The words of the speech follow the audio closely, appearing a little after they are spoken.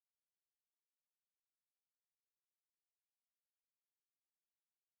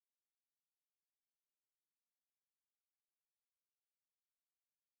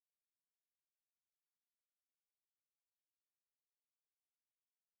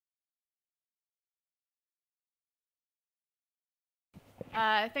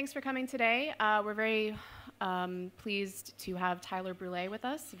Thanks for coming today. We're very pleased to have Tyler Brûlé with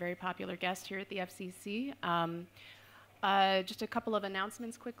us, a very popular guest here at the FCC. Just a couple of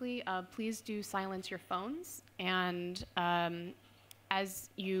announcements quickly. Please do silence your phones. And as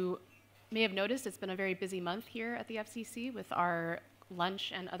you may have noticed, it's been a very busy month here at the FCC with our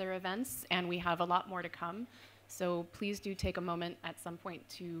lunch and other events, and we have a lot more to come. So please do take a moment at some point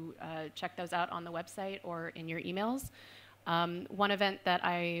to check those out on the website or in your emails. One event that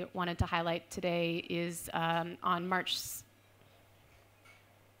I wanted to highlight today is on March.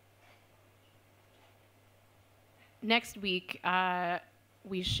 Next week,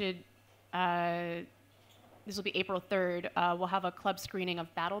 we should, this will be April 3rd, we'll have a club screening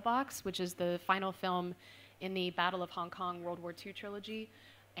of Battle Box, which is the final film in the Battle of Hong Kong World War II trilogy.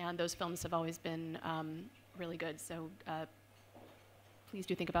 And those films have always been really good, so please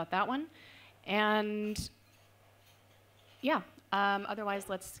do think about that one. And yeah, otherwise,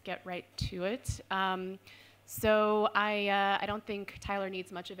 let's get right to it. So I don't think Tyler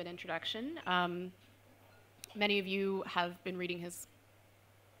needs much of an introduction. Many of you have been reading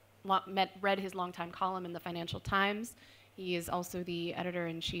read his longtime column in the Financial Times. He is also the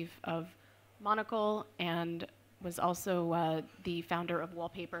editor-in-chief of Monocle and was also the founder of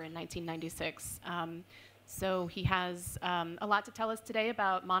Wallpaper in 1996. So he has a lot to tell us today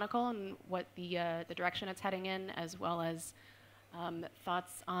about Monocle and what the direction it's heading in, as well as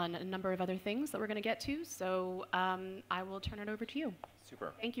thoughts on a number of other things that we're going to get to. So I will turn it over to you.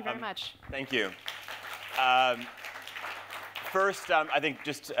 Super. Thank you very much. Thank you. First, I think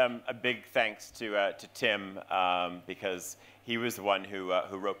just a big thanks to Tim, because he was the one who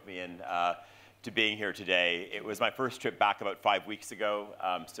roped me in to being here today. It was my first trip back about 5 weeks ago,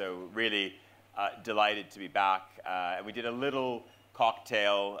 so really delighted to be back. And we did a little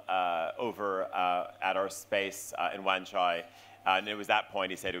cocktail over at our space in Wan Chai. And it was that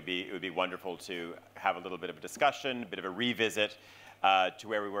point he said it would be wonderful to have a little bit of a discussion, a bit of a revisit to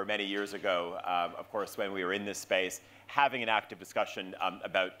where we were many years ago, of course, when we were in this space, having an active discussion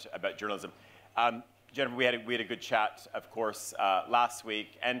about journalism. Jennifer, we had a good chat, of course, last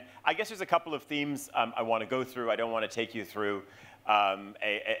week. And I guess there's a couple of themes I want to go through. I don't want to take you through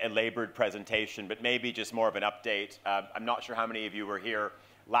a labored presentation, but maybe just more of an update. I'm not sure how many of you were here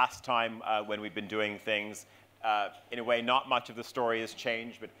last time when we've been doing things. In a way, not much of the story has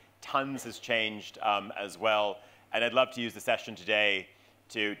changed, but tons has changed as well. And I'd love to use the session today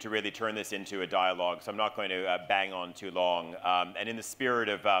to really turn this into a dialogue. So I'm not going to bang on too long. And in the spirit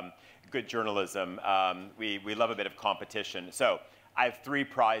of good journalism, we love a bit of competition. So I have 3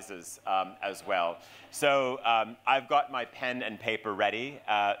 prizes as well. So I've got my pen and paper ready.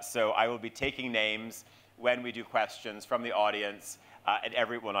 So I will be taking names when we do questions from the audience. And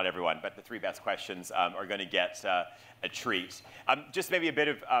well, not everyone, but the 3 best questions are going to get a treat. Just maybe a bit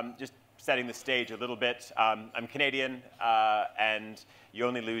of just setting the stage a little bit. I'm Canadian, and you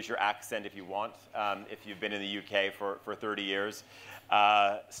only lose your accent if you want, if you've been in the UK for 30 years.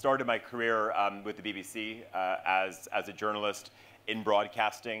 Started my career with the BBC as a journalist in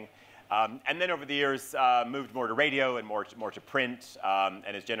broadcasting. And then over the years, moved more to radio and more to print. And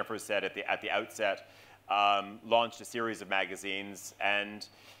as Jennifer said at the outset, launched a series of magazines. And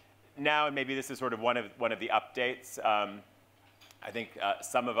now, and maybe this is sort of one of the updates, I think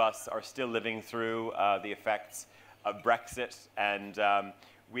some of us are still living through the effects of Brexit. And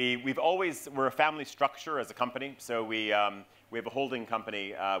we're a family structure as a company. So we have a holding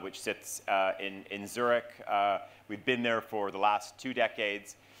company which sits in Zurich. We've been there for the last 2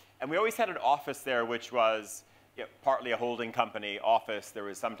 decades. And we always had an office there which was partly a holding company office. There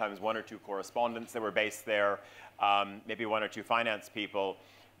was sometimes 1 or 2 correspondents that were based there, maybe 1 or 2 finance people.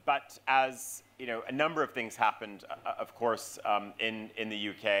 But as a number of things happened, of course, in the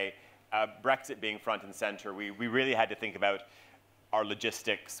UK, Brexit being front and center, we really had to think about our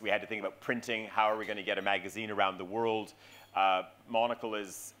logistics. We had to think about printing. How are we going to get a magazine around the world? Monocle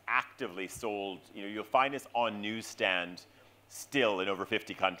is actively sold. You'll find us on newsstand still in over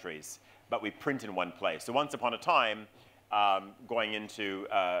 50 countries, but we print in one place. So once upon a time, going into,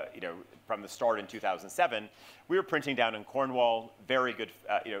 from the start in 2007, we were printing down in Cornwall, very good,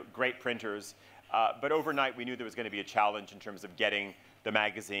 great printers. But overnight, we knew there was going to be a challenge in terms of getting the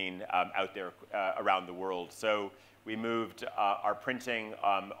magazine out there around the world. So we moved our printing,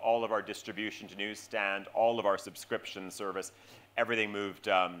 all of our distribution to newsstand, all of our subscription service, everything moved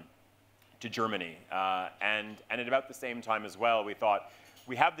to Germany. And at about the same time as well, we thought,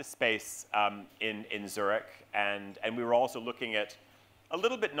 we have this space in Zurich, and we were also looking at a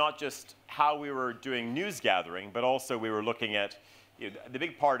little bit not just how we were doing news gathering, but also we were looking at the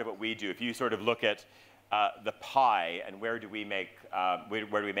big part of what we do. If you sort of look at the pie and where do we make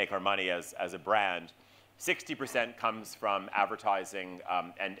our money as a brand, 60% comes from advertising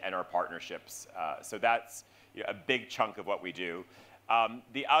and our partnerships. So that's a big chunk of what we do.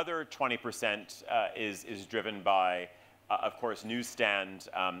 The other 20% is driven by, of course, newsstand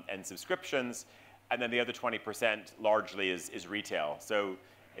and subscriptions. And then the other 20% largely is retail. So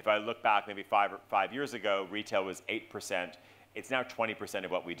if I look back maybe five years ago, retail was 8%. It's now 20%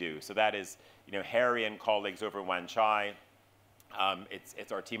 of what we do. So that is, Harry and colleagues over in Wan Chai.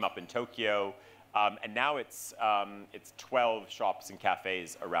 It's our team up in Tokyo. And now it's 12 shops and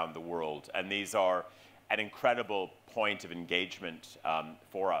cafes around the world. And these are an incredible point of engagement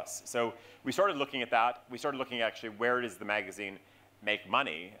for us. So we started looking at that. We started looking actually where does the magazine make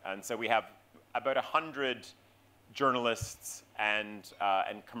money? And so we have about 100 journalists and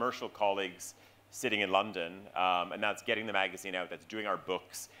commercial colleagues sitting in London, and that's getting the magazine out, that's doing our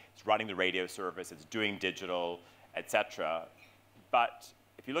books, it's running the radio service, it's doing digital, etc. But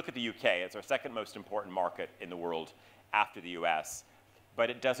if you look at the UK, it's our second most important market in the world after the US, but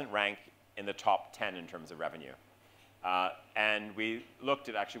it doesn't rank in the top 10 in terms of revenue. And we looked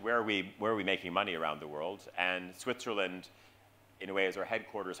at actually where are we making money around the world, and Switzerland, in a way, is our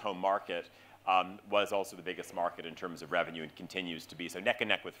headquarters home market, was also the biggest market in terms of revenue and continues to be, so neck and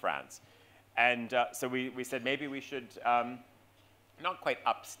neck with France. And so we said maybe we should, not quite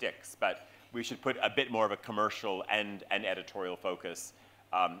up sticks, but we should put a bit more of a commercial and editorial focus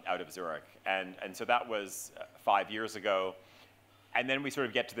out of Zurich. And so that was 5 years ago. And then we sort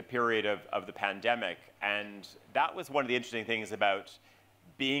of get to the period of the pandemic. And that was one of the interesting things about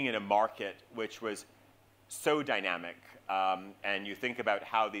being in a market which was so dynamic. And you think about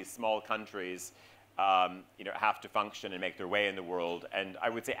how these small countries have to function and make their way in the world. And I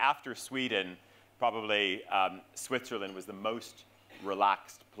would say after Sweden, probably Switzerland was the most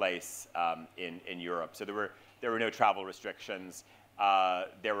relaxed place in Europe. So there were no travel restrictions.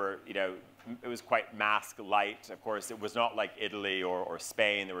 It was quite mask light. Of course, it was not like Italy or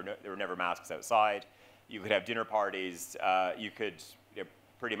Spain. There were never masks outside. You could have dinner parties. You could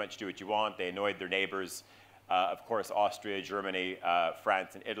pretty much do what you want. They annoyed their neighbors. Of course, Austria, Germany,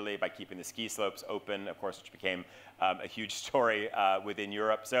 France, and Italy by keeping the ski slopes open, of course, which became a huge story within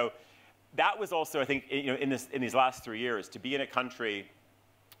Europe. So that was also, I think, in these last 3 years, to be in a country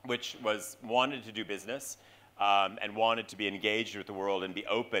which wanted to do business and wanted to be engaged with the world and be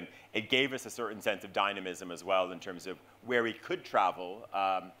open. It gave us a certain sense of dynamism as well in terms of where we could travel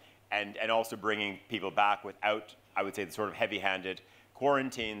and also bringing people back without, I would say, the sort of heavy-handed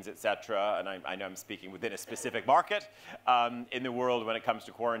quarantines, et cetera, and I know I'm speaking within a specific market in the world when it comes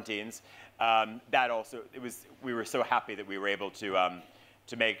to quarantines. That also, we were so happy that we were able to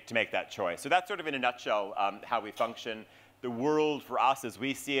make that choice. So that's sort of in a nutshell how we function. The world for us, as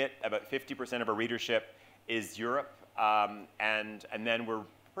we see it, about 50% of our readership is Europe, and then we're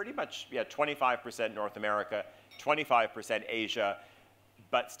pretty much 25% North America, 25% Asia,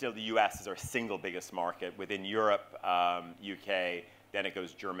 but still the US is our single biggest market. Within Europe, UK, then it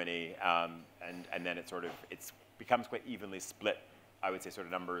goes Germany, and then it becomes quite evenly split, I would say, sort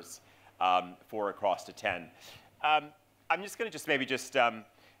of numbers 4 across to 10. I'm just going to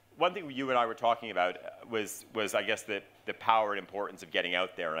one thing you and I were talking about was I guess the power and importance of getting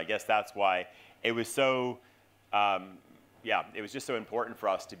out there, and I guess that's why it was so, it was just so important for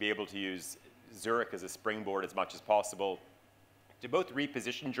us to be able to use Zurich as a springboard as much as possible to both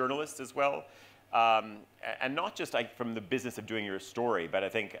reposition journalists as well, and not just from the business of doing your story, but I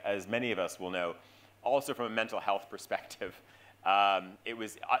think, as many of us will know, also from a mental health perspective. It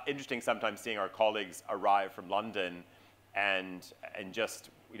was interesting sometimes seeing our colleagues arrive from London and just,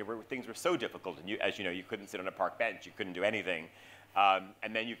 things were so difficult, and as you know, you couldn't sit on a park bench, you couldn't do anything,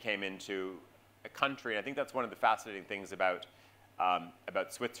 and then you came into a country, and I think that's one of the fascinating things about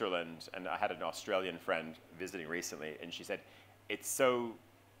Switzerland. And I had an Australian friend visiting recently, and she said, it's so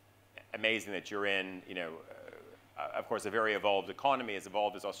amazing that you're in, of course, a very evolved economy, as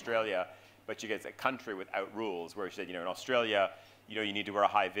evolved as Australia, but you get a country without rules, where she said, in Australia, you need to wear a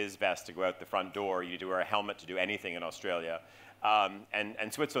high-vis vest to go out the front door, you need to wear a helmet to do anything in Australia.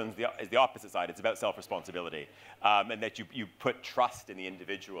 And Switzerland is the opposite side. It's about self-responsibility, and that you put trust in the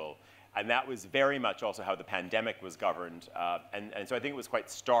individual. And that was very much also how the pandemic was governed. And so I think it was quite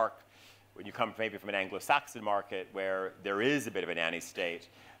stark when you come maybe from an Anglo-Saxon market where there is a bit of a nanny state.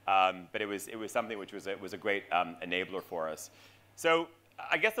 But it was something which was a great enabler for us. So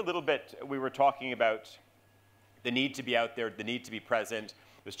I guess a little bit we were talking about the need to be out there, the need to be present.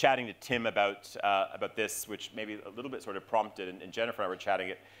 I was chatting to Tim about this, which maybe a little bit sort of prompted, and Jennifer and I were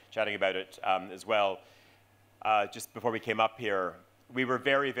chatting about it as well. Just before we came up here, we were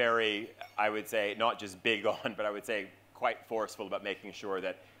very, very, I would say, not just big on, but I would say quite forceful about making sure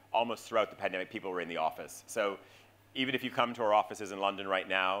that almost throughout the pandemic, people were in the office. So even if you come to our offices in London right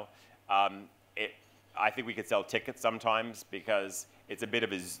now, I think we could sell tickets sometimes because it's a bit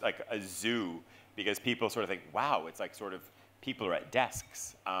of like a zoo, because people sort of think, wow, it's like sort of people are at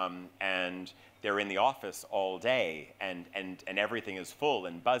desks and they're in the office all day and everything is full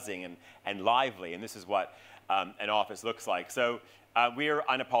and buzzing and lively, and this is what an office looks like. So we are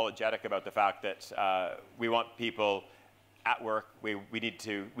unapologetic about the fact that we want people at work. We need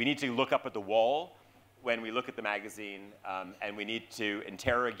to look up at the wall when we look at the magazine, and we need to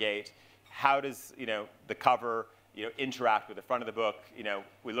interrogate how does the cover interact with the front of the book.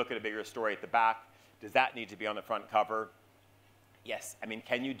 We look at a bigger story at the back. Does that need to be on the front cover? Yes. I mean,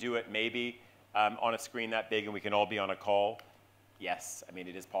 can you do it maybe on a screen that big and we can all be on a call? Yes. I mean,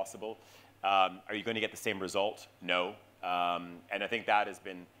 it is possible. Are you going to get the same result? No. And I think that has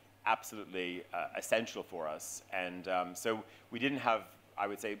been absolutely essential for us. And so we didn't have, I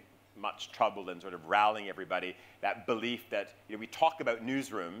would say, much trouble in sort of rallying everybody, that belief that we talk about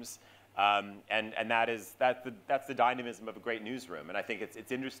newsrooms, and that's the dynamism of a great newsroom. And I think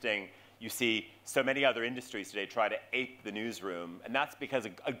it's interesting. You see so many other industries today try to ape the newsroom, and that's because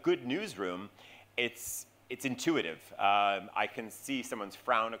a good newsroom, it's intuitive. I can see someone's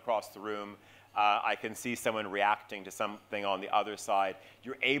frown across the room. I can see someone reacting to something on the other side.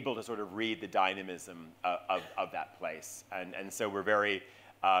 You're able to sort of read the dynamism of that place, and so we're very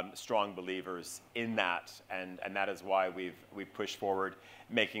strong believers in that, and that is why we've pushed forward,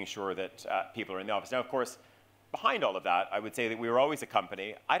 making sure that people are in the office. Now, of course, behind all of that, I would say that we were always a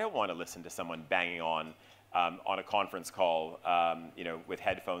company. I don't want to listen to someone banging on a conference call, with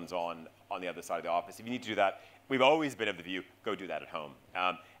headphones on the other side of the office. If you need to do that, we've always been of the view, go do that at home.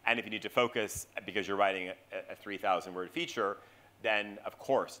 And if you need to focus because you're writing a 3,000-word feature, then of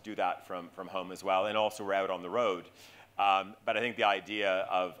course do that from home as well. And also we're out on the road. But I think the idea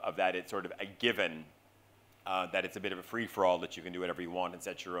of that, it's sort of a given, that it's a bit of a free-for-all, that you can do whatever you want and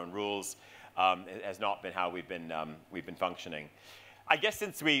set your own rules, has not been how we've been functioning. I guess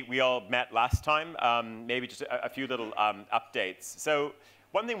since we all met last time, maybe just a few little updates. So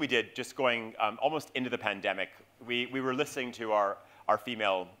one thing we did, just going almost into the pandemic, we were listening to our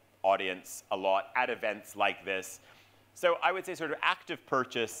female audience a lot at events like this. So I would say sort of active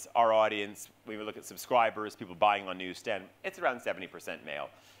purchase, our audience, when we look at subscribers, people buying on newsstand, it's around 70% male.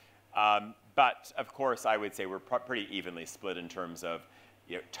 But of course, I would say we're pretty evenly split in terms of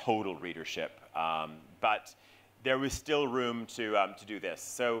total readership. But there was still room to do this.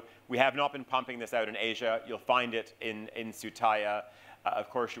 So we have not been pumping this out in Asia. You'll find it in Sutaya. Of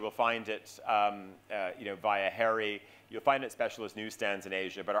course, you will find it via Harry. You'll find it at specialist newsstands in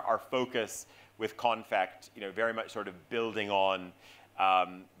Asia. But our focus with Confect, very much sort of building on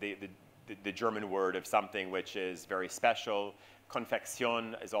the German word of something which is very special.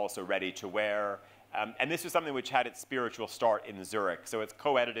 Confection is also ready to wear. And this was something which had its spiritual start in Zurich. So it's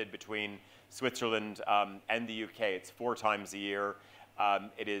co-edited between Switzerland and the UK. It's 4 times a year.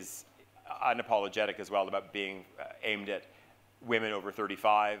 It is unapologetic as well about being aimed at women over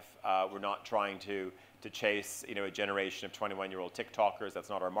 35. We're not trying to chase a generation of 21-year-old TikTokers. That's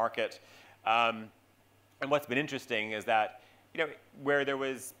not our market. And what's been interesting is that where there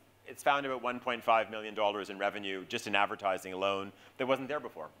was, it's found about $1.5 million in revenue just in advertising alone that wasn't there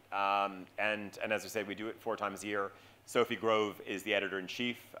before. And as I say, we do it 4 times a year. Sophie Grove is the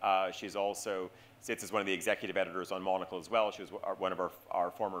editor-in-chief. She's also sits as one of the executive editors on Monocle as well. She was one of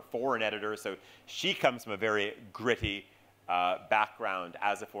our former foreign editors. So she comes from a very gritty background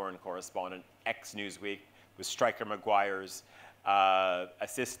as a foreign correspondent, ex-Newsweek, was Stryker Maguire's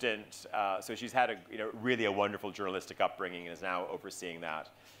assistant. So she's had really a wonderful journalistic upbringing and is now overseeing that.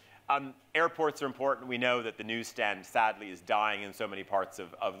 Airports are important. We know that the newsstand, sadly, is dying in so many parts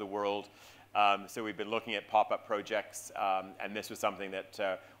of the world. So we've been looking at pop-up projects, and this was something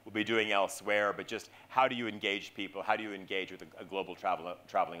that we'll be doing elsewhere, but just how do you engage people? How do you engage with a global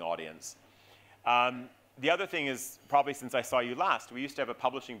traveling audience? The other thing is, probably since I saw you last, we used to have a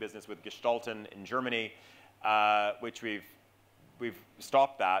publishing business with Gestalten in Germany, which we've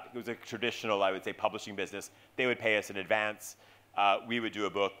stopped that. It was a traditional, I would say, publishing business. They would pay us in advance. We would do a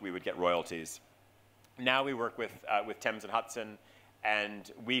book. We would get royalties. Now we work with Thames and Hudson,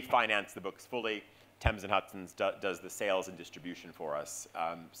 and we finance the books fully. Thames and Hudson does the sales and distribution for us.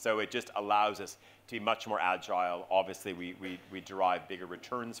 So it just allows us to be much more agile. Obviously, we derive bigger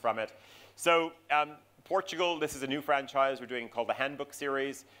returns from it. So Portugal, this is a new franchise we're doing called the Handbook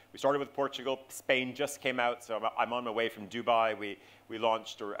series. We started with Portugal. Spain just came out, so I'm on my way from Dubai. We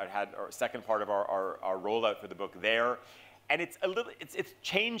launched or had our second part of our rollout for the book there. And it's a little, it's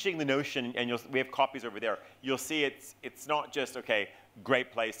changing the notion, and we have copies over there. You'll see it's not just, okay,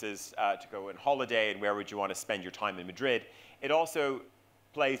 great places to go on holiday and where would you want to spend your time in Madrid. It also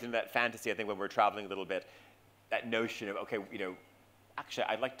plays in that fantasy, I think, when we're traveling a little bit, that notion of, okay, you know, actually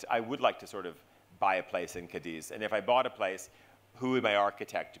I would like to sort of buy a place in Cadiz. And if I bought a place, who would my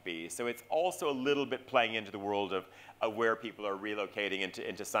architect be? So it's also a little bit playing into the world of where people are relocating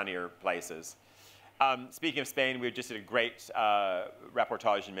into sunnier places. Speaking of Spain, we just did a great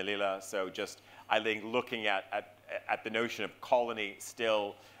reportage in Melilla. So just, I think, looking at the notion of colony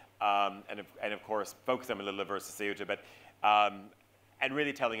still, and of course, focus on Melilla versus Ceuta, but, and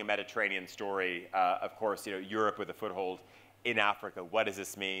really telling a Mediterranean story. Of course, you know, Europe with a foothold in Africa. What does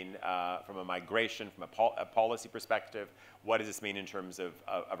this mean from a migration, from a policy perspective? What does this mean in terms of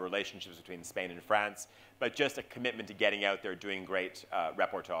relationships between Spain and France? But just a commitment to getting out there, doing great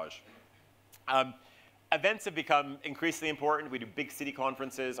reportage. Events have become increasingly important. We do big city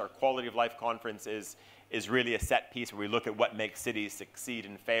conferences. Our quality of life conference is really a set piece where we look at what makes cities succeed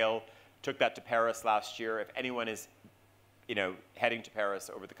and fail. Took that to Paris last year. If anyone is, you know, heading to Paris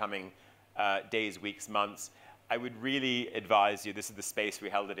over the coming days, weeks, months, I would really advise you, this is the space we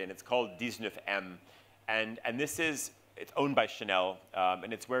held it in. It's called 19M. And this is, it's owned by Chanel.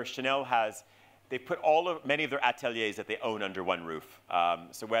 And it's where Chanel has, they put many of their ateliers that they own under one roof.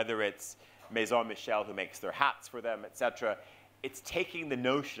 So whether it's Maison Michel, who makes their hats for them, et cetera, it's taking the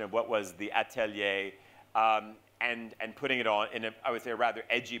notion of what was the atelier and putting it on in, I would say, a rather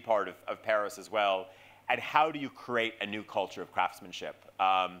edgy part of Paris as well. And how do you create a new culture of craftsmanship?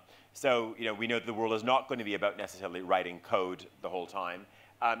 So, you know, we know that the world is not going to be about necessarily writing code the whole time.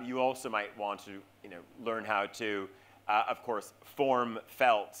 You also might want to, you know, learn how to, of course, form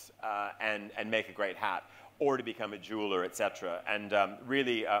felt and make a great hat, or to become a jeweler, et cetera. And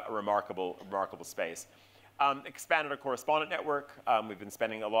really a remarkable space. Expanded our correspondent network. We've been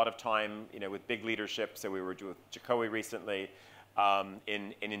spending a lot of time, you know, with big leadership. So we were with Jokowi recently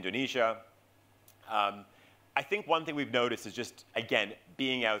in Indonesia. I think one thing we've noticed is just, again,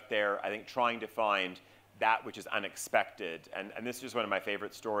 being out there, I think trying to find that which is unexpected. And this is just one of my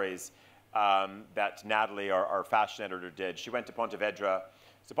favorite stories that Natalie, our fashion editor, did. She went to Pontevedra.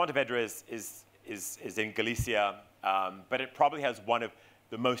 So Pontevedra is in Galicia, but it probably has one of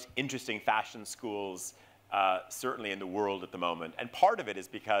the most interesting fashion schools, certainly in the world at the moment. And part of it is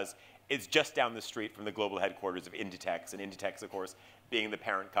because it's just down the street from the global headquarters of Inditex, and Inditex, of course, being the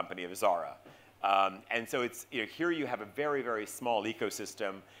parent company of Zara. And so it's, you know, here you have a very, very small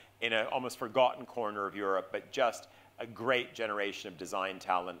ecosystem in an almost forgotten corner of Europe, but just a great generation of design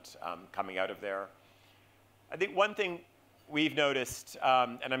talent coming out of there. I think one thing we've noticed,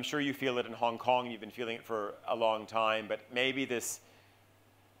 and I'm sure you feel it in Hong Kong, you've been feeling it for a long time, but maybe this,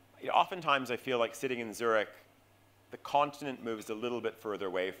 you know, oftentimes I feel like sitting in Zurich, the continent moves a little bit further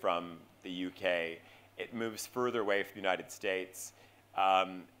away from the UK. It moves further away from the United States.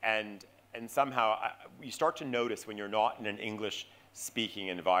 And somehow you start to notice when you're not in an English-speaking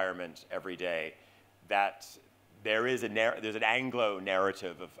environment every day that there's an Anglo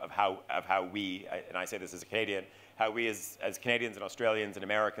narrative of how we, and I say this as a Canadian, how we as Canadians and Australians and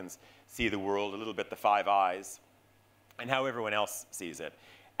Americans see the world, a little bit the Five Eyes, and how everyone else sees it.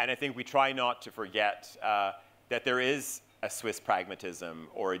 And I think we try not to forget that there is a Swiss pragmatism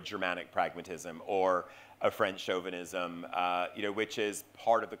or a Germanic pragmatism or a French chauvinism, you know, which is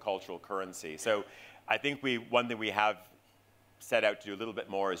part of the cultural currency. So I think one thing we have set out to do a little bit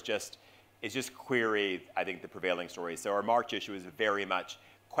more is just query, I think, the prevailing stories. So our March issue is very much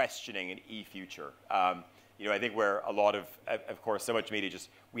questioning an e-future. You know, I think where a lot of course, so much media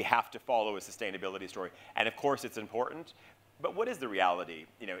we have to follow a sustainability story. And of course it's important, but what is the reality,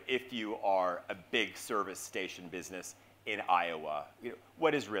 you know, if you are a big service station business in Iowa? You know,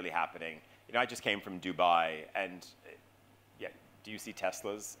 what is really happening? You know, I just came from Dubai, and yeah, do you see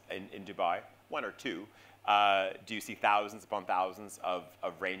Teslas in Dubai? One or two. Do you see thousands upon thousands of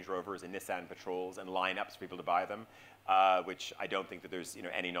Range Rovers and Nissan Patrols and lineups for people to buy them? Which I don't think that there's, you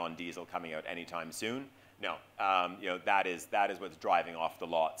know, any non-diesel coming out anytime soon. No, you know, that is what's driving off the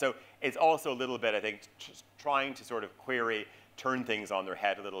lot. So it's also a little bit, I think, just trying to sort of query, turn things on their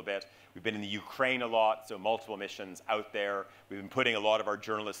head a little bit. We've been in the Ukraine a lot, so multiple missions out there. We've been putting a lot of our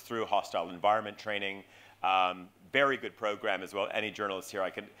journalists through hostile environment training. Very good program as well. Any journalists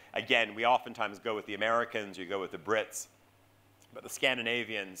here, again, we oftentimes go with the Americans, you go with the Brits, but the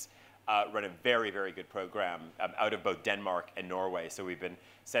Scandinavians run a very, very good program out of both Denmark and Norway. So we've been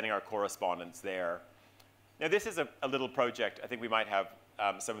sending our correspondents there. Now this is a little project. I think we might have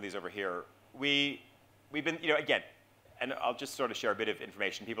some of these over here. We've been, you know, again, and I'll just sort of share a bit of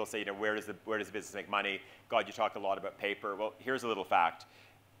information. People say, where does the business make money? God, you talk a lot about paper. Well, here's a little fact.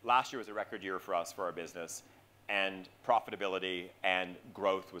 Last year was a record year for us, for our business, and profitability and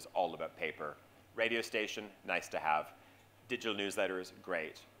growth was all about paper. Radio station, nice to have. Digital newsletters,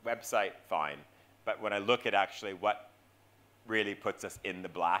 great. Website, fine. But when I look at actually what really puts us in the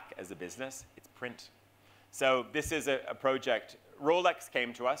black as a business, it's print. So this is a project. Rolex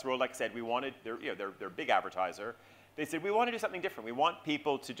came to us. Rolex said we wanted, they're a big advertiser. They said, we want to do something different. We want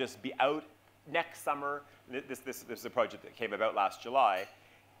people to just be out next summer. This is a project that came about last July.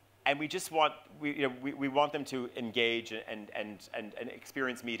 And we just want, we want them to engage and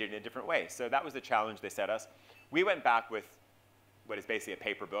experience media in a different way. So that was the challenge they set us. We went back with what is basically a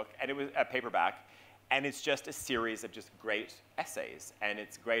paper book, and it was a paperback. And it's just a series of just great essays. And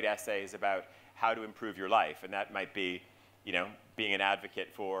it's great essays about how to improve your life. And that might be, being an advocate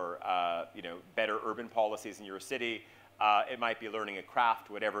for, better urban policies in your city. It might be learning a craft,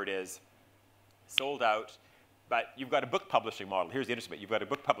 whatever it is. Sold out. But you've got a book publishing model. Here's the interesting bit. You've got a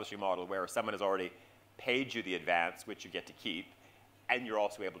book publishing model where someone has already paid you the advance, which you get to keep. And you're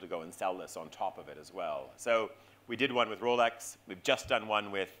also able to go and sell this on top of it as well. So we did one with Rolex. We've just done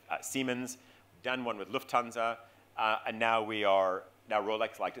one with Siemens. Done one with Lufthansa, and now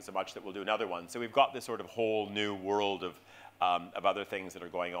Rolex liked it so much that we'll do another one. So we've got this sort of whole new world of other things that are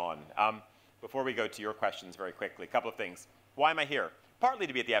going on. Before we go to your questions very quickly, a couple of things. Why am I here? Partly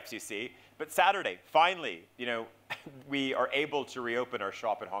to be at the FCC, but Saturday, finally, we are able to reopen our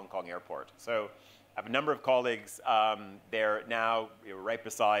shop at Hong Kong Airport. So I have a number of colleagues there now, right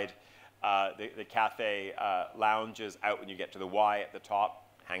beside the cafe lounges out when you get to the Y at the top,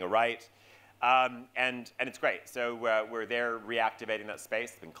 hang a right. And it's great. So we're there reactivating that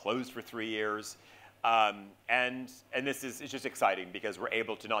space. It's been closed for 3 years. And this is just exciting because we're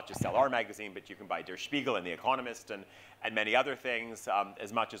able to not just sell our magazine, but you can buy Der Spiegel and The Economist and many other things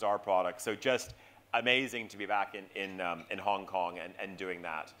as much as our products. So just amazing to be back in Hong Kong and doing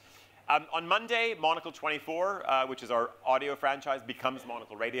that. On Monday, Monocle 24, which is our audio franchise, becomes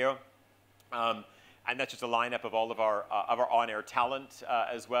Monocle Radio. And that's just a lineup of all of our on-air talent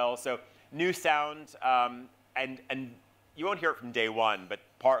as well. So new sound, and you won't hear it from day one, but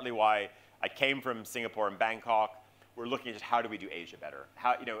partly why I came from Singapore and Bangkok, we're looking at just how do we do Asia better.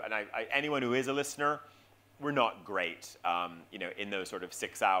 And anyone who is a listener, we're not great, in those sort of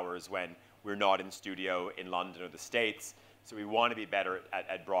 6 hours when we're not in studio in London or the States. So we want to be better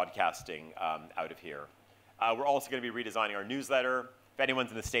at broadcasting out of here. We're also going to be redesigning our newsletter. If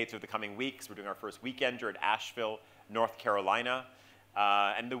anyone's in the States over the coming weeks, we're doing our first Weekender at Asheville, North Carolina.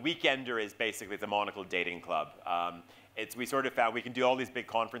 And the Weekender is basically the Monocle dating club. We sort of found we can do all these big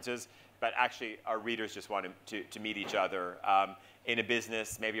conferences, but actually our readers just want to meet each other in a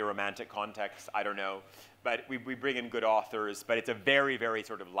business, maybe a romantic context, I don't know. But we bring in good authors, but it's a very, very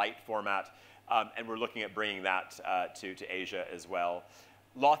sort of light format, and we're looking at bringing that to Asia as well.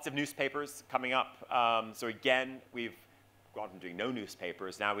 Lots of newspapers coming up. So again, we've gone from doing no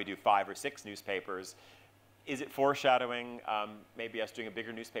newspapers, now we do 5 or 6 newspapers. Is it foreshadowing maybe us doing a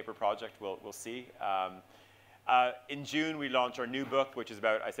bigger newspaper project? We'll see. In June, we launch our new book, which is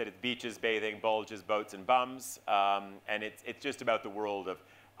about, I said it's beaches, bathing, bulges, boats, and bums. And it's just about the world of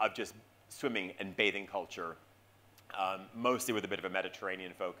just swimming and bathing culture, mostly with a bit of a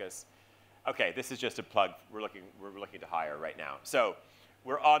Mediterranean focus. Okay, this is just a plug. We're looking to hire right now. So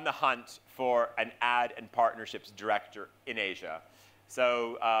we're on the hunt for an ad and partnerships director in Asia.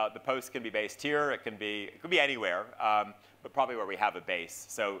 So the post can be based here. It could be anywhere, but probably where we have a base.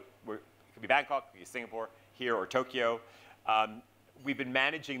 So it could be Bangkok, it could be Singapore, here or Tokyo. We've been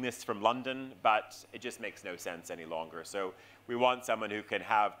managing this from London, but it just makes no sense any longer. So we want someone who can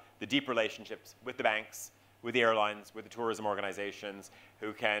have the deep relationships with the banks, with the airlines, with the tourism organizations,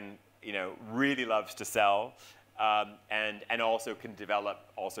 who can, really loves to sell, and also can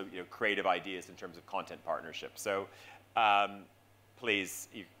develop creative ideas in terms of content partnerships. So please,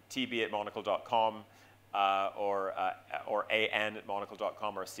 tb@monocle.com or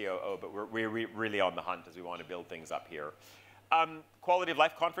an@monocle.com or COO, but we're really on the hunt as we want to build things up here. Quality of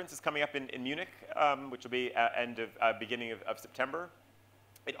Life Conference is coming up in Munich, which will be beginning of September.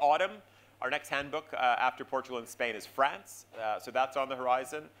 In autumn, our next handbook after Portugal and Spain is France, so that's on the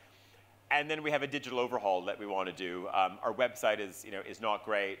horizon. And then we have a digital overhaul that we want to do. Our website is not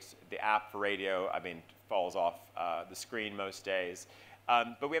great. The app for radio, falls off the screen most days.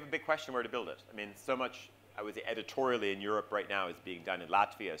 But we have a big question where to build it. So much, I would say, editorially in Europe right now is being done in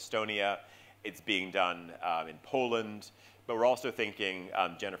Latvia, Estonia. It's being done in Poland. But we're also thinking,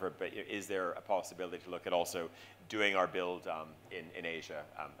 Jennifer, is there a possibility to look at also doing our build in Asia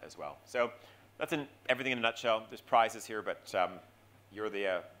as well? So that's everything in a nutshell. There's prizes here, but you're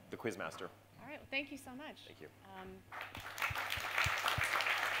the quiz master. All right, well, thank you so much. Thank you.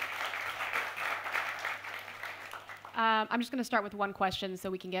 I'm just going to start with one question so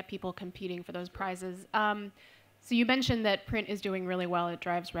we can get people competing for those prizes. So you mentioned that print is doing really well. It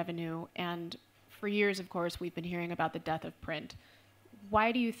drives revenue. And for years, of course, we've been hearing about the death of print.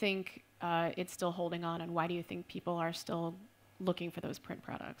 Why do you think it's still holding on, and why do you think people are still looking for those print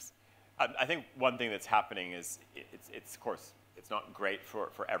products? I think one thing that's happening is it's of course, it's not great for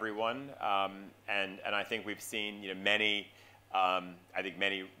everyone. And I think we've seen many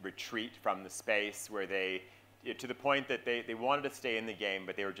retreat from the space where they, to the point that they wanted to stay in the game,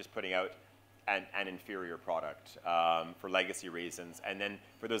 but they were just putting out an inferior product for legacy reasons. And then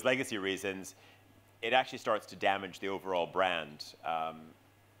for those legacy reasons, it actually starts to damage the overall brand.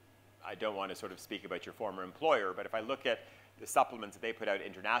 I don't want to sort of speak about your former employer, but if I look at the supplements that they put out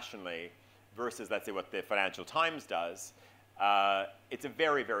internationally versus, let's say, what the Financial Times does, it's a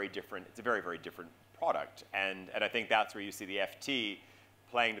very, very different product. And I think that's where you see the FT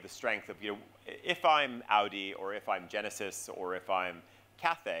playing to the strength of, if I'm Audi or if I'm Genesis or if I'm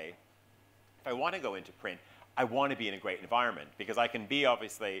Cathay, if I want to go into print, I want to be in a great environment, because I can be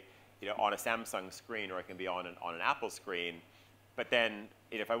obviously on a Samsung screen or I can be on an Apple screen, but then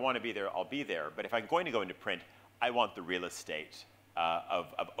if I want to be there, I'll be there. But if I'm going to go into print, I want the real estate of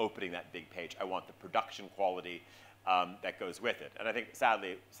opening that big page. I want the production quality that goes with it. And I think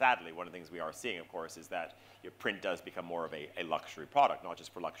sadly, one of the things we are seeing, of course, is that print does become more of a luxury product, not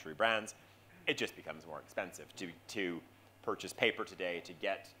just for luxury brands. It just becomes more expensive to purchase paper today, to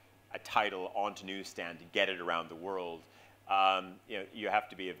get a title onto newsstand, to get it around the world. You have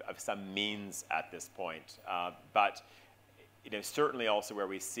to be of some means at this point. But certainly also where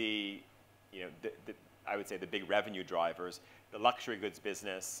we see, I would say the big revenue drivers, the luxury goods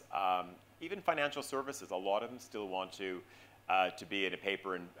business, even financial services, a lot of them still want to be in a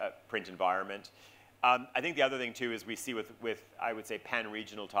paper and print environment. I think the other thing too is we see with I would say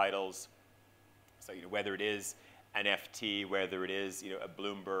pan-regional titles, so whether it is an FT, whether it is a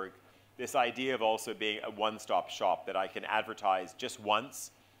Bloomberg, this idea of also being a one-stop shop, that I can advertise just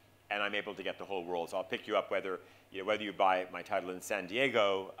once and I'm able to get the whole world. So I'll pick you up whether you buy my title in San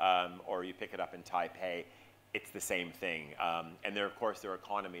Diego or you pick it up in Taipei, it's the same thing. And of course, there are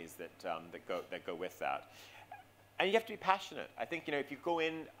economies that go with that. And you have to be passionate. I think if you go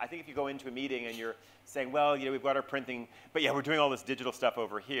into a meeting and you're saying, well, we've got our printing, but yeah, we're doing all this digital stuff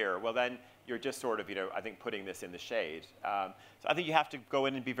over here. Well, then you're just sort of, I think, putting this in the shade. So I think you have to go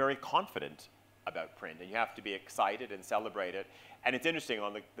in and be very confident about print, and you have to be excited and celebrate it. And it's interesting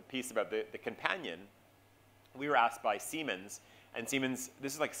on the piece about the companion. We were asked by Siemens, and Siemens,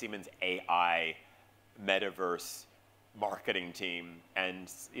 this is like Siemens AI metaverse marketing team, and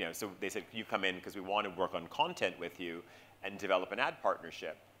so they said, can you come in because we want to work on content with you and develop an ad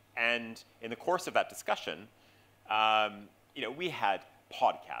partnership. And in the course of that discussion, we had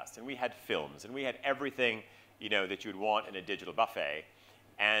podcasts and we had films and we had everything that you'd want in a digital buffet,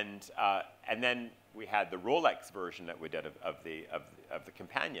 and then we had the Rolex version that we did of the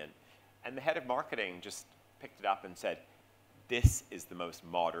companion, and the head of marketing just picked it up and said, this is the most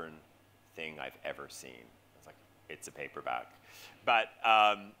modern thing I've ever seen. It's like, it's a paperback. But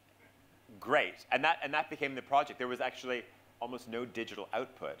great. And that became the project. There was actually almost no digital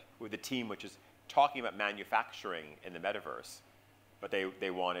output with the team, which is talking about manufacturing in the metaverse. But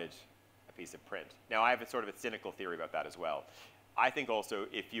they wanted a piece of print. Now, I have a sort of a cynical theory about that as well. I think also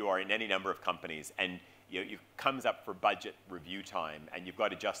if you are in any number of companies and you comes up for budget review time and you've got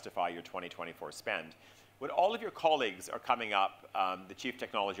to justify your 2024 spend, when all of your colleagues are coming up, the chief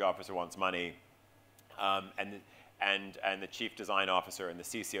technology officer wants money, and the chief design officer and the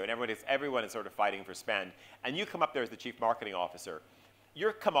CCO, and everyone is sort of fighting for spend, and you come up there as the chief marketing officer,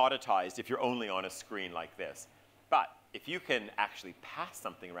 you're commoditized if you're only on a screen like this. But if you can actually pass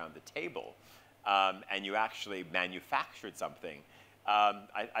something around the table, and you actually manufactured something,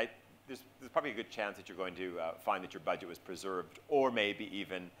 there's probably a good chance that you're going to find that your budget was preserved, or maybe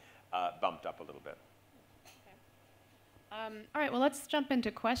even bumped up a little bit. All right, well, let's jump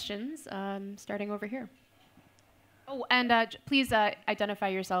into questions, starting over here. Oh, and please identify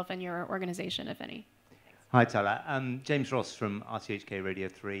yourself and your organization, if any. Hi, Tyler. James Ross from RTHK Radio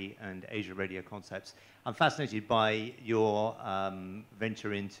 3 and Asia Radio Concepts. I'm fascinated by your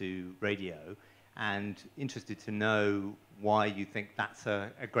venture into radio and interested to know why you think that's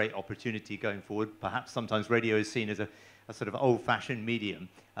a great opportunity going forward. Perhaps sometimes radio is seen as a sort of old-fashioned medium,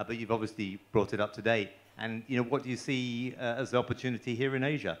 but you've obviously brought it up to date. And what do you see as the opportunity here in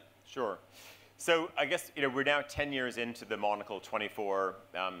Asia? Sure. So I guess we're now 10 years into the Monocle 24.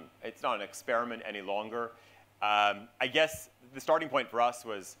 It's not an experiment any longer. I guess the starting point for us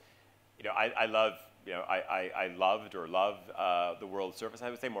was, I loved or love the World Service.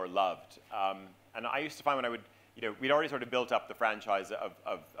 I would say more loved. And I used to find when I would, we'd already sort of built up the franchise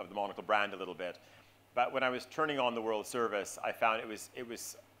of the Monocle brand a little bit. But when I was turning on the World Service, I found it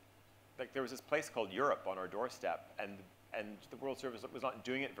was like there was this place called Europe on our doorstep, and the World Service was not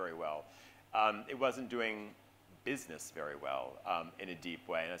doing it very well. It wasn't doing business very well in a deep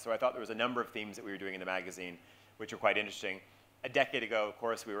way. And so I thought there was a number of themes that we were doing in the magazine which are quite interesting. A decade ago, of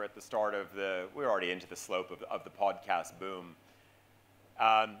course, we were at the start of we were already into the slope of the podcast boom.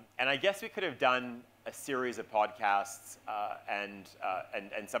 And I guess we could have done a series of podcasts and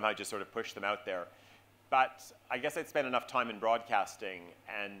somehow just sort of push them out there. But I guess I'd spent enough time in broadcasting,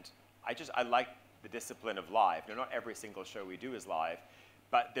 and I like the discipline of live. Not every single show we do is live,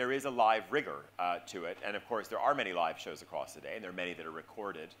 but there is a live rigor to it. And of course, there are many live shows across the day, and there are many that are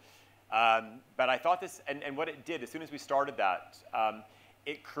recorded. But I thought this, and what it did, as soon as we started that,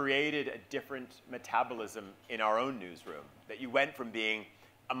 it created a different metabolism in our own newsroom. That you went from being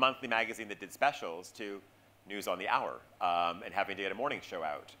a monthly magazine that did specials to news on the hour and having to get a morning show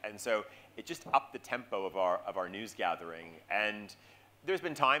out. And so it just upped the tempo of our news gathering. And there's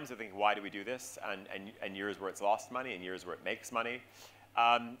been times I think, why do we do this? And years where it's lost money and years where it makes money.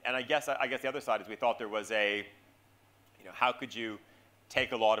 And I guess the other side is we thought there was a, how could you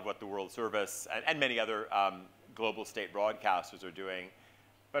take a lot of what the World Service and many other global state broadcasters are doing,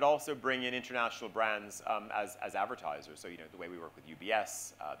 but also bring in international brands as advertisers. So the way we work with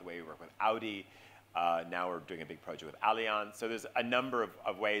UBS, the way we work with Audi, now we're doing a big project with Allianz. So there's a number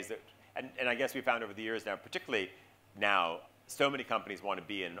of ways that, and I guess we found over the years now, particularly now, so many companies want to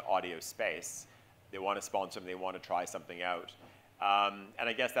be in an audio space. They want to sponsor them, they want to try something out. And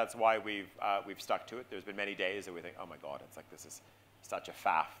I guess that's why we've stuck to it. There's been many days that we think, oh my God, it's like this is such a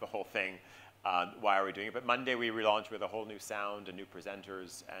faff, the whole thing. Why are we doing it? But Monday we relaunched with a whole new sound and new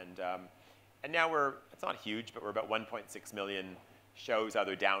presenters, and now it's not huge, but we're about 1.6 million shows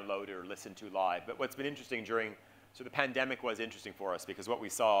either downloaded or listened to live. But what's been interesting so the pandemic was interesting for us, because what we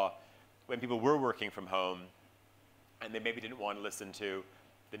saw when people were working from home and they maybe didn't want to listen to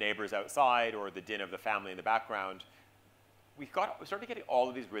the neighbors outside or the din of the family in the background, we started getting all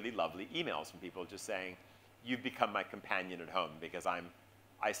of these really lovely emails from people just saying, you've become my companion at home because I'm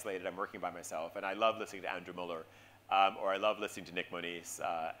isolated, I'm working by myself, and I love listening to Andrew Muller, or I love listening to Nick Moniz,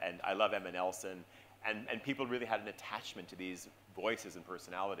 and I love Emma Nelson, and people really had an attachment to these voices and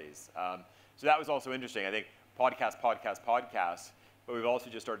personalities. So that was also interesting. I think podcast, but we've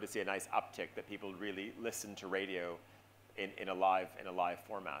also just started to see a nice uptick that people really listen to radio in a live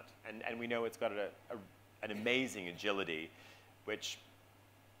format, and we know it's got an amazing agility, which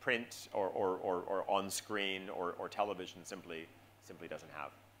print or on screen or television simply doesn't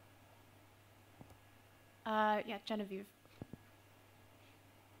have. Yeah, Genevieve.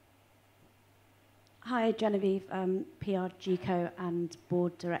 Hi, Genevieve, PR GCO and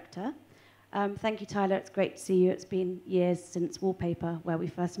board director. Thank you, Tyler. It's great to see you. It's been years since Wallpaper, where we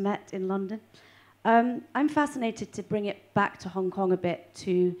first met in London. I'm fascinated to bring it back to Hong Kong a bit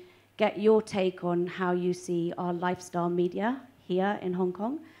to get your take on how you see our lifestyle media here in Hong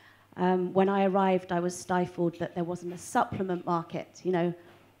Kong. When I arrived, I was stifled that there wasn't a supplement market.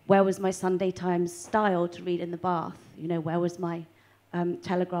 Where was my Sunday Times style to read in the bath? Where was my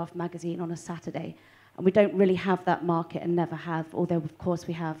Telegraph magazine on a Saturday? And we don't really have that market and never have, although, of course,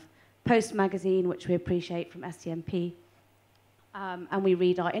 we have Post magazine, which we appreciate from SCMP. And we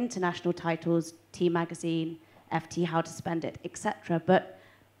read our international titles, T Magazine, FT, How to Spend It, etc. But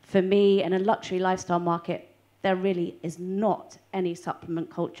for me, in a luxury lifestyle market, there really is not any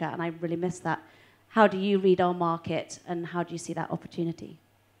supplement culture, and I really miss that. How do you read our market, and how do you see that opportunity?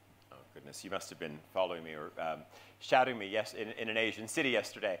 Oh goodness, you must have been following me or shouting me in an Asian city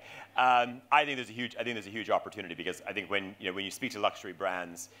yesterday. I think there's a huge opportunity, because I think when you speak to luxury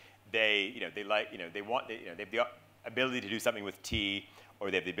brands, they have the ability to do something with tea, or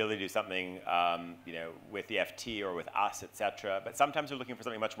they have the ability to do something with the FT or with us, etc. But sometimes they're looking for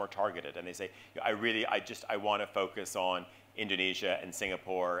something much more targeted, and they say, I want to focus on Indonesia and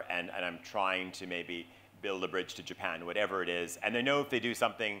Singapore, and I'm trying to maybe build a bridge to Japan, whatever it is. And they know if they do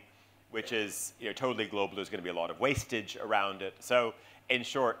something which is totally global, there's going to be a lot of wastage around it. So in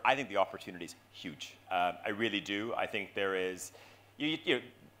short, I think the opportunity is huge. I really do. I think there is,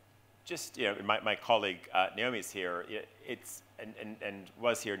 my colleague Naomi's here, and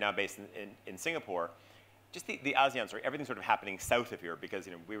was here, now based in Singapore. Just the ASEAN story, everything's sort of happening south of here, because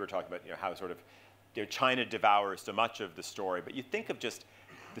we were talking about how sort of China devours so much of the story. But you think of just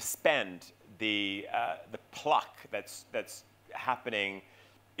the spend the pluck that's happening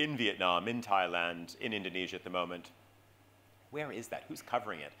in Vietnam, in Thailand, in Indonesia at the moment, where is that? Who's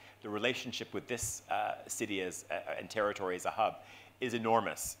covering it? The relationship with this city and territory as a hub is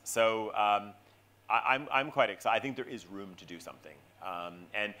enormous. So I'm quite excited. I think there is room to do something.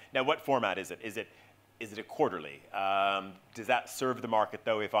 And now, what format is it? Is it a quarterly? Does that serve the market,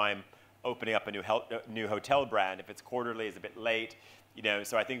 though, if I'm opening up a new hotel brand? If it's quarterly, it's a bit late. You know,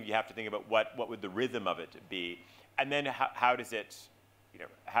 so I think you have to think about what would the rhythm of it be, and then how does it, you know,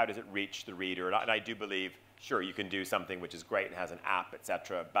 how does it reach the reader? And I do believe, sure, you can do something which is great and has an app,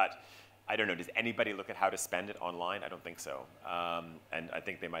 etc. But I don't know. Does anybody look at how to spend it online? I don't think so, and I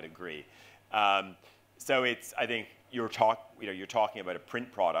think they might agree. So it's, I think you're talking about a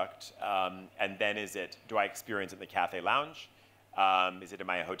print product, and then do I experience it in the cafe lounge? Is it in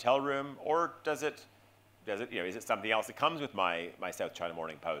my hotel room, or is it something else that comes with my South China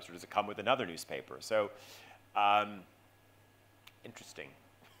Morning Post, or does it come with another newspaper? So, interesting.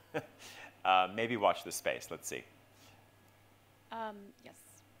 Maybe watch this space. Let's see. Yes.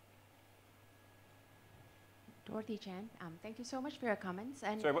 Dorothy Chan, thank you so much for your comments.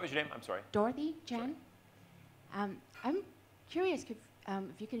 And sorry, what was your name? I'm sorry. Dorothy Chan. I'm curious if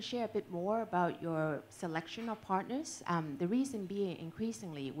you can share a bit more about your selection of partners. The reason being,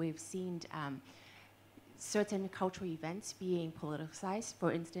 increasingly, we've seen certain cultural events being politicized.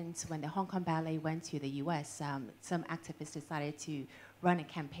 For instance, when the Hong Kong Ballet went to the US, some activists decided to run a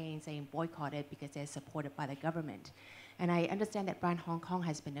campaign saying boycott it because they're supported by the government. And I understand that Brand Hong Kong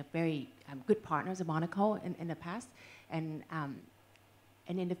has been a very good partner of Monocle in the past. And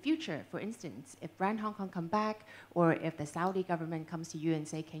in the future, for instance, if Brand Hong Kong come back, or if the Saudi government comes to you and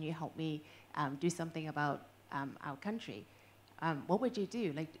say, can you help me do something about our country, what would you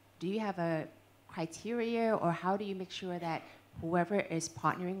do? Like, do you have a criteria, or how do you make sure that whoever is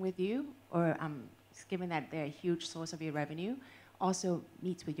partnering with you, or given that they're a huge source of your revenue, also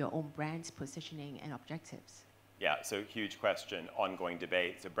meets with your own brand's positioning and objectives? Yeah, so huge question, ongoing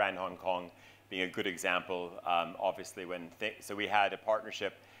debate. So Brand Hong Kong being a good example. Obviously, so we had a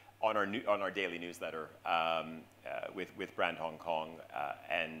partnership on our daily newsletter with Brand Hong Kong,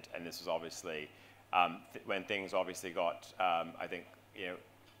 and this was obviously when things obviously got I think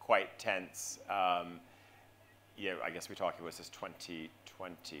quite tense. I guess we're talking was this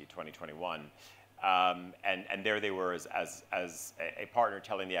 2020, 2021. And there they were as a partner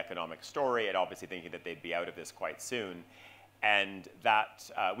telling the economic story, and obviously thinking that they'd be out of this quite soon, and that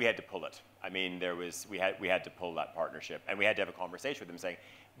we had to pull it. I mean, we had to pull that partnership, and we had to have a conversation with them saying,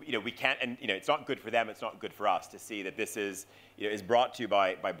 we can't, and it's not good for them, it's not good for us to see that this is brought to you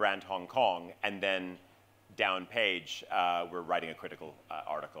by Brand Hong Kong, and then down page we're writing a critical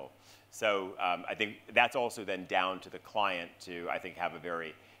article. So I think that's also then down to the client to, I think, have a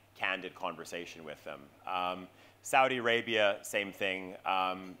very candid conversation with them. Saudi Arabia, same thing.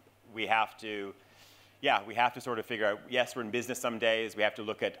 We have to sort of figure out, yes, we're in business some days. We have to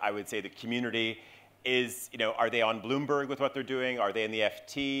look at, I would say, the community is, are they on Bloomberg with what they're doing? Are they in the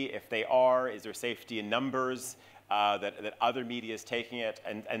FT? If they are, is there safety in numbers that other media is taking it?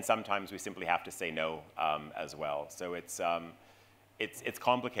 And sometimes we simply have to say no as well. So it's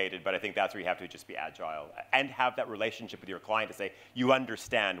complicated, but I think that's where you have to just be agile and have that relationship with your client to say, you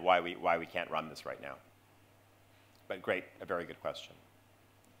understand why we can't run this right now. But great, a very good question.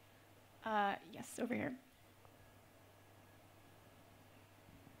 Yes, over here.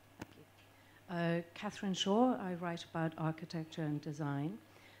 Catherine Shaw, I write about architecture and design.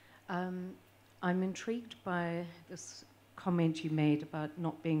 I'm intrigued by this comment you made about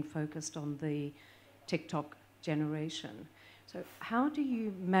not being focused on the TikTok generation. So how do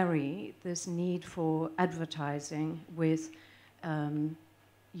you marry this need for advertising with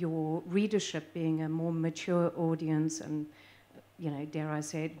your readership being a more mature audience and, dare I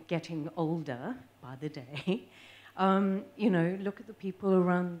say it, getting older by the day? Look at the people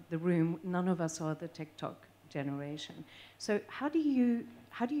around the room. None of us are the TikTok generation. So how do you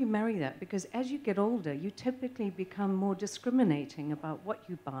marry that? Because as you get older, you typically become more discriminating about what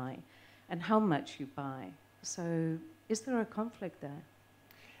you buy and how much you buy. So is there a conflict there?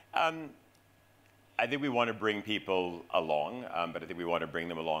 I think we want to bring people along, but I think we want to bring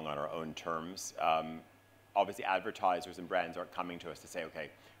them along on our own terms. Obviously, advertisers and brands aren't coming to us to say, okay,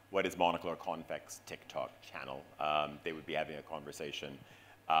 what is Monocle or Convex TikTok channel? They would be having a conversation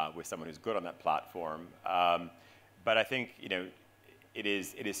with someone who's good on that platform. But I think it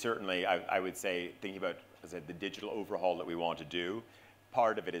is certainly, I would say, thinking about, as I said, the digital overhaul that we want to do.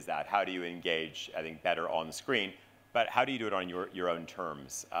 Part of it is that how do you engage, I think, better on screen, but how do you do it on your own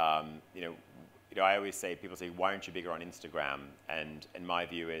terms? I always say, people say, why aren't you bigger on Instagram? And my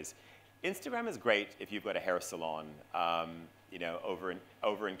view is, Instagram is great if you've got a hair salon, you know, over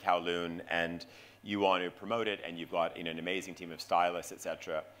in Kowloon, and you want to promote it, and you've got, you know, an amazing team of stylists,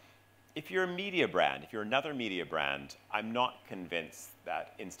 etc. If you're a media brand, if you're another media brand, I'm not convinced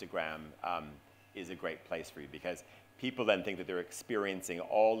that Instagram is a great place for you, because people then think that they're experiencing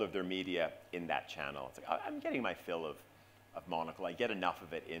all of their media in that channel. It's like, I'm getting my fill of Monocle. I get enough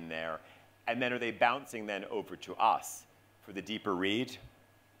of it in there. And then are they bouncing then over to us for the deeper read?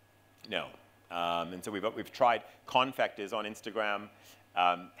 No. And so we've tried. Confect is on Instagram.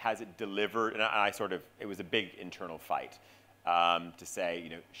 Has it delivered? And it was a big internal fight to say, you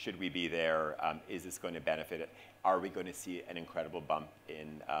know, should we be there? Is this going to benefit it? Are we going to see an incredible bump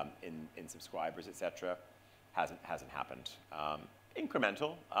in subscribers, etc.? Hasn't happened.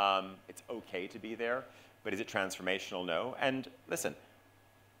 Incremental. It's okay to be there, but is it transformational? No. And listen,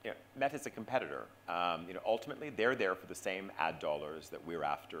 you know, Meta's a competitor. You know, ultimately, they're there for the same ad dollars that we're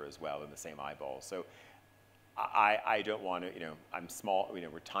after as well, in the same eyeballs. So I don't want to, you know, I'm small, you know,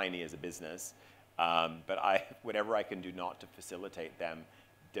 we're tiny as a business, but whatever I can do not to facilitate them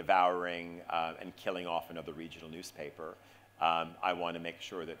devouring and killing off another regional newspaper, I want to make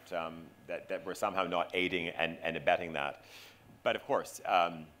sure that, that we're somehow not aiding and abetting that. But of course,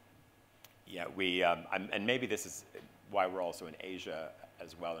 yeah, and maybe this is why we're also in Asia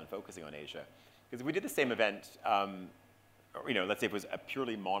as well and focusing on Asia. Because if we did the same event, or, you know, let's say it was a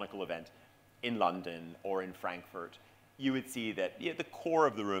purely Monocle event in London or in Frankfurt, you would see that, you know, the core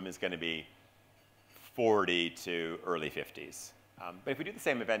of the room is going to be 40 to early 50s. But if we do the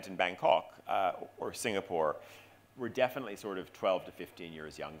same event in Bangkok or Singapore, we're definitely sort of 12 to 15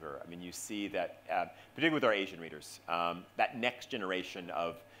 years younger. I mean, you see that, particularly with our Asian readers, that next generation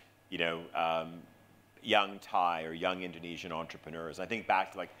of, you know, young Thai or young Indonesian entrepreneurs. I think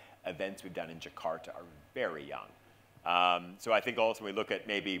back to like events we've done in Jakarta are very young. So I think also when we look at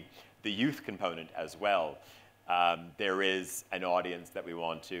maybe the youth component as well, there is an audience that we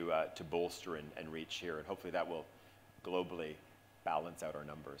want to bolster and reach here, and hopefully that will globally balance out our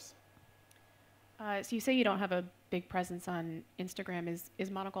numbers. So you say you don't have a big presence on Instagram. Is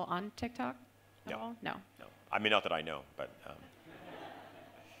Monocle on TikTok at all? No. No. I mean, not that I know, but.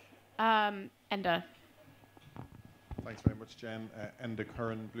 Enda. Thanks very much, Jen. Enda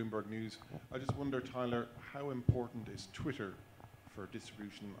Curran, Bloomberg News. I just wonder, Tyler, how important is Twitter for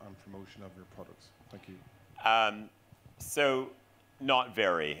distribution and promotion of your products? Thank you. So not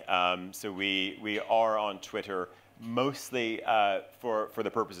very. So we are on Twitter mostly for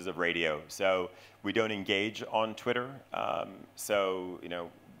the purposes of radio. So we don't engage on Twitter. So you know,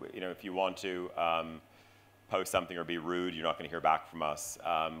 if you want to post something or be rude, you're not going to hear back from us.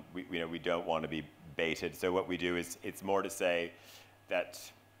 We don't want to be baited. So what we do is it's more to say that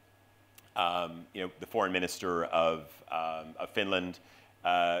you know, the foreign minister of Finland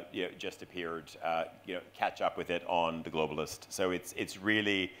you know, just appeared. You know, catch up with it on the Globalist. So it's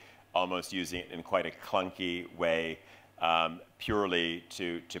really almost using it in quite a clunky way, purely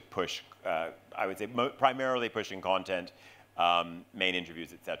to push. I would say primarily pushing content, main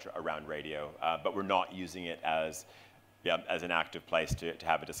interviews, etc., around radio. But we're not using it as an active place to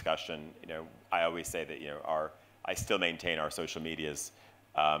have a discussion. You know, I always say that, you know, I still maintain our social medias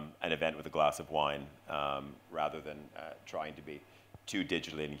an event with a glass of wine, rather than trying to be too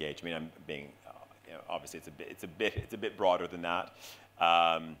digitally engaged. I mean, I'm being, you know, obviously it's a bit broader than that.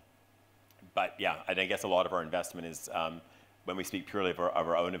 But yeah, and I guess a lot of our investment is, when we speak purely of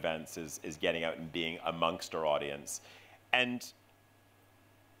our own events, is getting out and being amongst our audience. And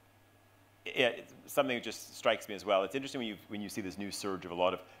yeah, something that just strikes me as well. It's interesting when you see this new surge of a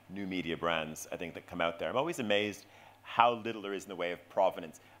lot of new media brands, I think, that come out there. I'm always amazed how little there is in the way of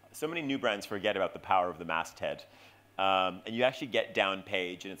provenance. So many new brands forget about the power of the masthead. And you actually get down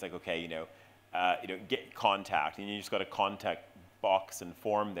page, and it's like, okay, you know, get contact, and you just got a contact box and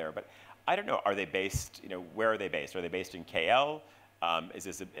form there. But I don't know, are they based, you know, where are they based? Are they based in KL? Are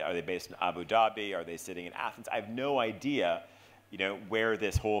they based in Abu Dhabi? Are they sitting in Athens? I have no idea, you know, where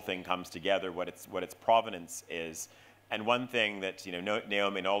this whole thing comes together, what its provenance is. And one thing that, you know,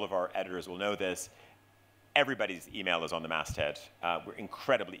 Naomi and all of our editors will know this, everybody's email is on the masthead. We're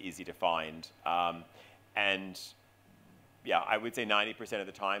incredibly easy to find. And yeah, I would say 90% of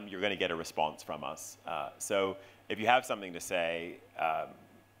the time you're going to get a response from us. So if you have something to say,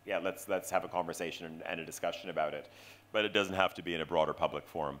 yeah, let's have a conversation and a discussion about it. But it doesn't have to be in a broader public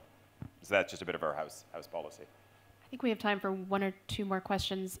forum. So that's just a bit of our house policy. I think we have time for one or two more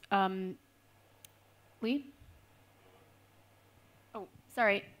questions. Lee? Oh,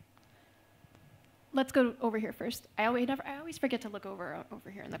 sorry. Let's go over here first. I always forget to look over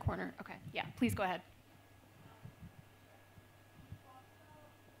here in the corner. Okay, yeah, please go ahead.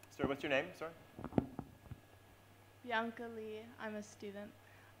 Sorry, what's your name? Sorry. Bianca Lee. I'm a student.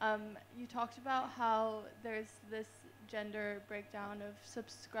 You talked about how there's this gender breakdown of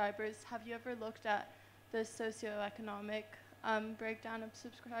subscribers. Have you ever looked at the socioeconomic breakdown of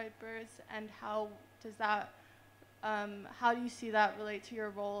subscribers, and how does that, how do you see that relate to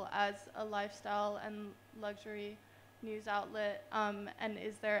your role as a lifestyle and luxury news outlet? And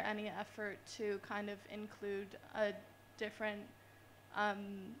is there any effort to kind of include a different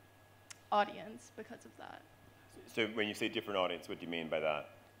audience because of that? So when you say different audience, what do you mean by that?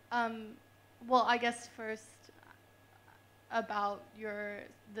 Well, I guess first about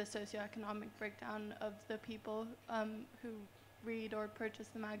the socioeconomic breakdown of the people who read or purchase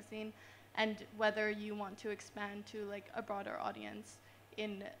the magazine, and whether you want to expand to like a broader audience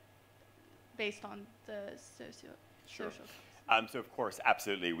based on the social. So of course,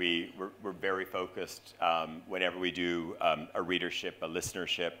 absolutely, we're very focused whenever we do a readership, a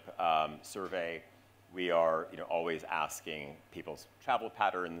listenership survey. We are always asking people's travel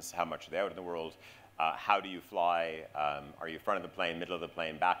patterns, how much are they out in the world, how do you fly, are you front of the plane, middle of the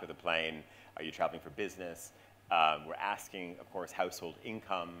plane, back of the plane, are you traveling for business? We're asking, of course, household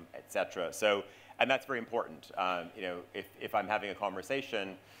income, etc. So, and that's very important. If I'm having a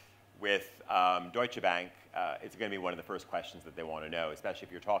conversation with Deutsche Bank, it's going to be one of the first questions that they want to know, especially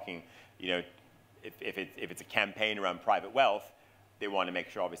if you're talking, if it's a campaign around private wealth, they want to make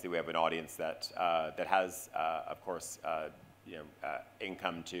sure, obviously, we have an audience that has, of course,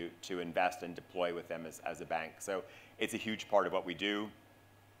 income to invest and deploy with them as a bank. So it's a huge part of what we do.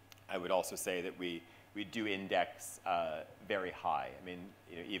 I would also say that we do index very high.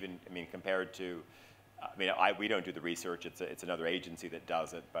 Compared to, we don't do the research. It's another agency that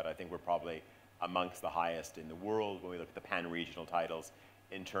does it, but I think we're probably amongst the highest in the world when we look at the pan-regional titles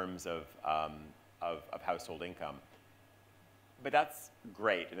in terms of household income. But that's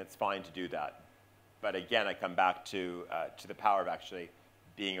great, and it's fine to do that. But again, I come back to the power of actually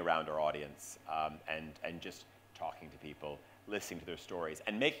being around our audience and just talking to people, listening to their stories,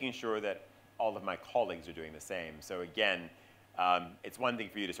 and making sure that all of my colleagues are doing the same. So again, it's one thing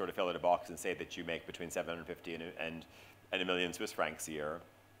for you to sort of fill out a box and say that you make between 750 and a million Swiss francs a year,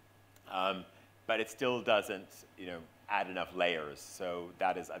 but it still doesn't add enough layers. So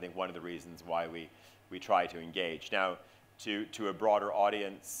that is, I think, one of the reasons why we try to engage. Now, to a broader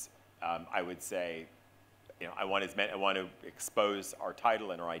audience, I would say, I want to expose our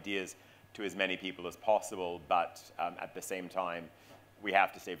title and our ideas to as many people as possible, but at the same time, we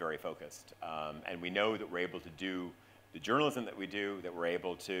have to stay very focused. And we know that we're able to do the journalism that we do, that we're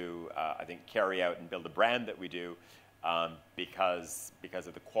able to, I think, carry out and build a brand that we do because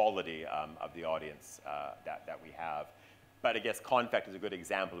of the quality of the audience that we have. But I guess Confect is a good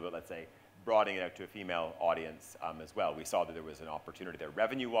example of it, let's say, broadening it out to a female audience as well. We saw that there was an opportunity there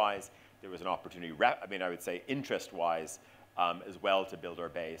revenue-wise. There was an opportunity, I would say interest-wise as well to build our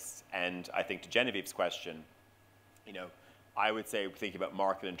base. And I think to Genevieve's question, I would say thinking about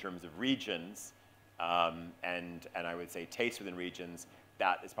market in terms of regions and I would say taste within regions,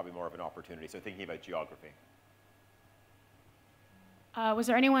 that is probably more of an opportunity. So thinking about geography. Was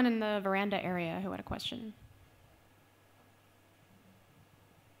there anyone in the veranda area who had a question?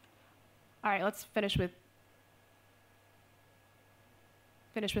 All right, let's finish with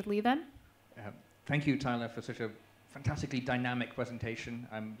Lee then. Thank you, Tyler, for such a fantastically dynamic presentation.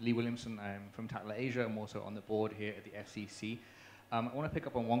 I'm Lee Williamson. I'm from Tatler Asia. I'm also on the board here at the FCC. I want to pick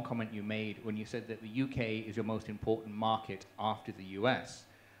up on one comment you made when you said that the UK is your most important market after the US.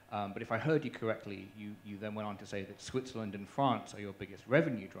 But if I heard you correctly, you then went on to say that Switzerland and France are your biggest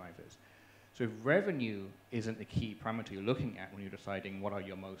revenue drivers. So if revenue isn't the key parameter you're looking at when you're deciding what are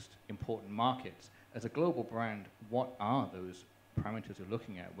your most important markets, as a global brand, what are those parameters you're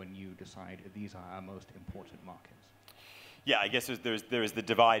looking at when you decide these are our most important markets? Yeah, I guess there's the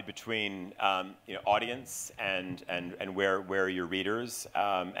divide between audience and where your readers,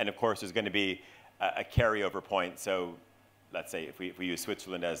 and of course there's going to be a carryover point. So let's say if we use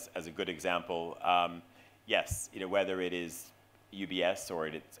Switzerland as a good example, yes, whether it is UBS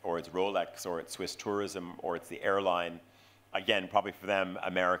or it's Rolex or it's Swiss Tourism or it's the airline, again, probably for them,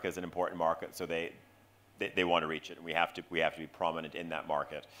 America is an important market, so they want to reach it, and we have to be prominent in that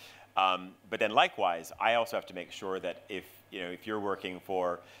market. But then likewise, I also have to make sure that if you're working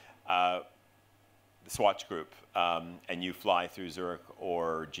for the Swatch Group and you fly through Zurich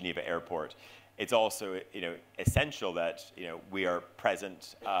or Geneva Airport, it's also essential that we are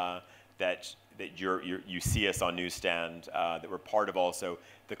present, that you see us on newsstand, that we're part of also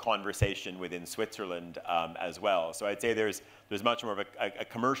the conversation within Switzerland as well. So I'd say there's much more of a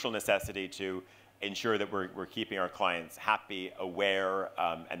commercial necessity to ensure that we're keeping our clients happy, aware,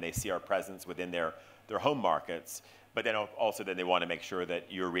 and they see our presence within their home markets. But then also that they want to make sure that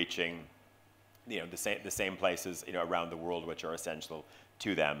you're reaching, the same places, around the world which are essential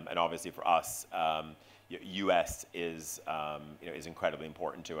to them. And obviously for us, U.S. is incredibly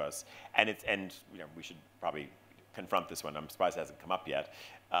important to us. And we should probably confront this one. I'm surprised it hasn't come up yet.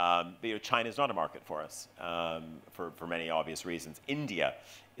 But China is not a market for us for many obvious reasons. India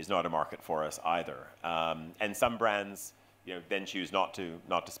is not a market for us either. And some brands, then choose not to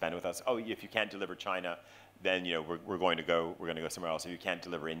spend with us. Oh, if you can't deliver China, then we're going to go somewhere else. If you can't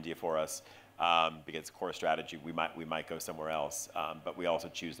deliver India for us, because it's core strategy, we might go somewhere else. But we also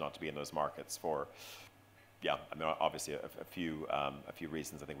choose not to be in those markets for, obviously a few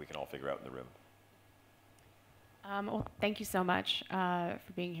reasons I think we can all figure out in the room. Well, thank you so much for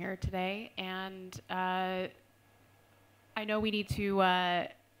being here today. And I know we need to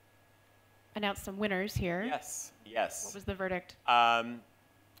announce some winners here. Yes. What was the verdict?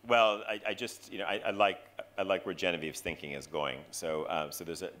 Well, I just, I like where Genevieve's thinking is going. So,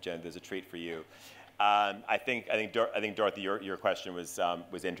 there's a treat for you. I think Dorothy, your question was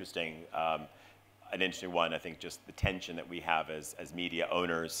interesting. An interesting one. I think just the tension that we have as media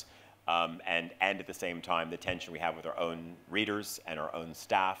owners, and at the same time the tension we have with our own readers and our own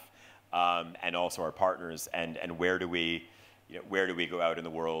staff, and also our partners. And where do we go out in the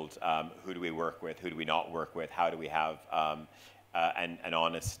world? Who do we work with? Who do we not work with? How do we have an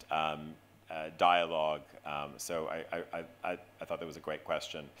honest dialogue? So I thought that was a great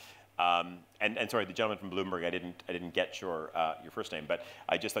question. And sorry, the gentleman from Bloomberg, I didn't get your first name, but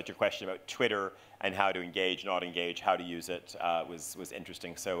I just thought your question about Twitter and how to engage, not engage, how to use it was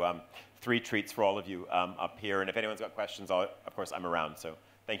interesting. So 3 treats for all of you up here. And if anyone's got questions, of course, I'm around. So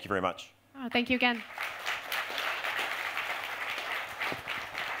thank you very much. Oh, thank you again.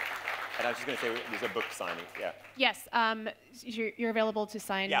 And I was just going to say, there's a book signing. Yeah. Yes, you're available to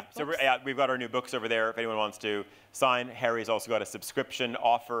sign. Yeah. Books? So we've got our new books over there. If anyone wants to sign, Harry's also got a subscription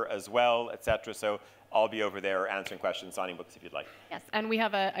offer as well, etc. So I'll be over there answering questions, signing books if you'd like. Yes, and we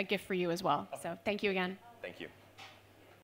have a gift for you as well. So thank you again. Thank you.